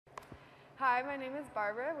Hi, my name is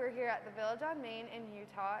Barbara. We're here at the Village on Main in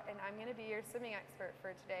Utah, and I'm going to be your swimming expert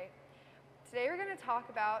for today. Today we're going to talk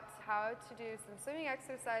about how to do some swimming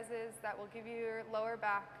exercises that will give your lower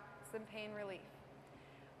back some pain relief.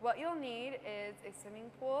 What you'll need is a swimming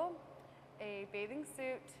pool, a bathing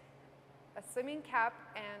suit, a swimming cap,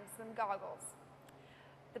 and some goggles.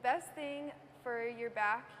 The best thing for your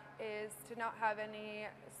back is to not have any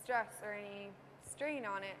stress or any strain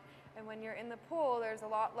on it. And when you're in the pool, there's a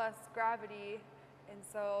lot less gravity, and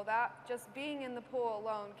so that just being in the pool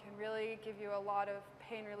alone can really give you a lot of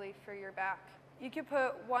pain relief for your back. You can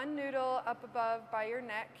put one noodle up above by your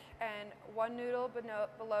neck and one noodle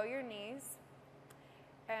below your knees.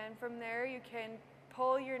 And from there you can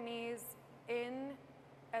pull your knees in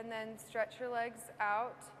and then stretch your legs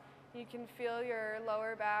out. You can feel your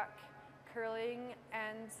lower back curling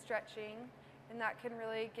and stretching, and that can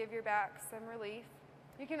really give your back some relief.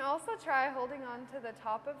 You can also try holding on to the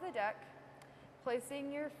top of the deck,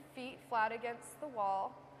 placing your feet flat against the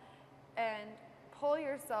wall, and pull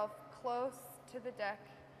yourself close to the deck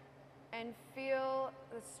and feel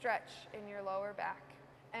the stretch in your lower back.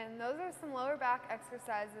 And those are some lower back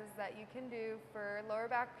exercises that you can do for lower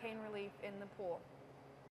back pain relief in the pool.